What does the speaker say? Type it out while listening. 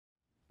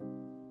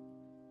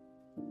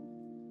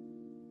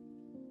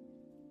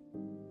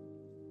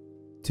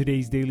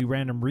Today's daily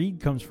random read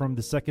comes from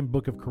the second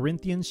book of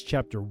Corinthians,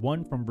 chapter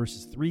 1, from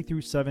verses 3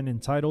 through 7,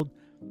 entitled,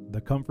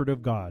 The Comfort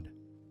of God.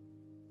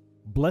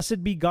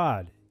 Blessed be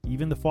God,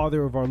 even the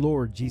Father of our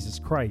Lord Jesus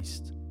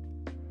Christ,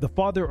 the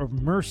Father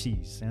of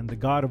mercies and the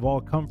God of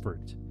all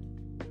comfort,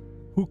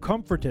 who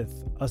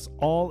comforteth us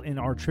all in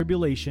our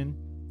tribulation,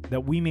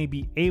 that we may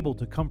be able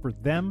to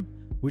comfort them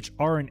which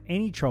are in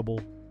any trouble,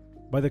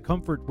 by the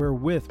comfort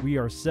wherewith we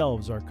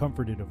ourselves are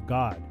comforted of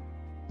God.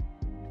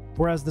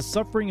 For as the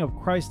suffering of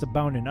Christ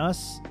abound in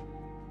us,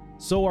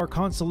 so our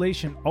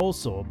consolation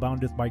also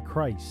aboundeth by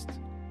Christ.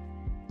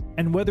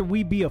 And whether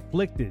we be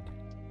afflicted,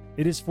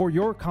 it is for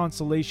your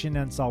consolation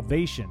and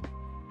salvation,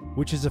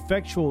 which is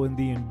effectual in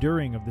the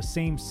enduring of the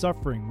same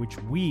suffering which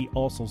we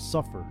also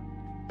suffer.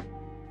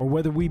 Or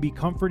whether we be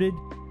comforted,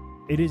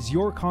 it is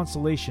your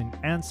consolation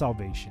and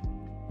salvation.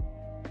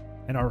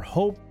 And our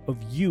hope of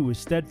you is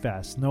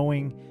steadfast,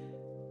 knowing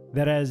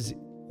that as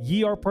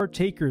ye are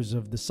partakers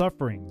of the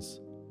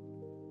sufferings,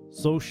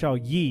 so shall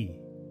ye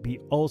be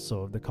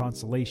also of the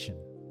consolation.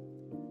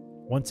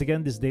 Once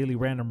again, this daily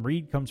random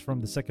read comes from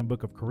the second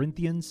book of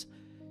Corinthians,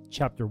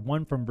 chapter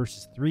 1, from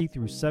verses 3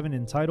 through 7,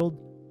 entitled,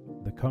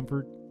 The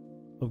Comfort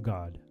of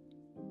God.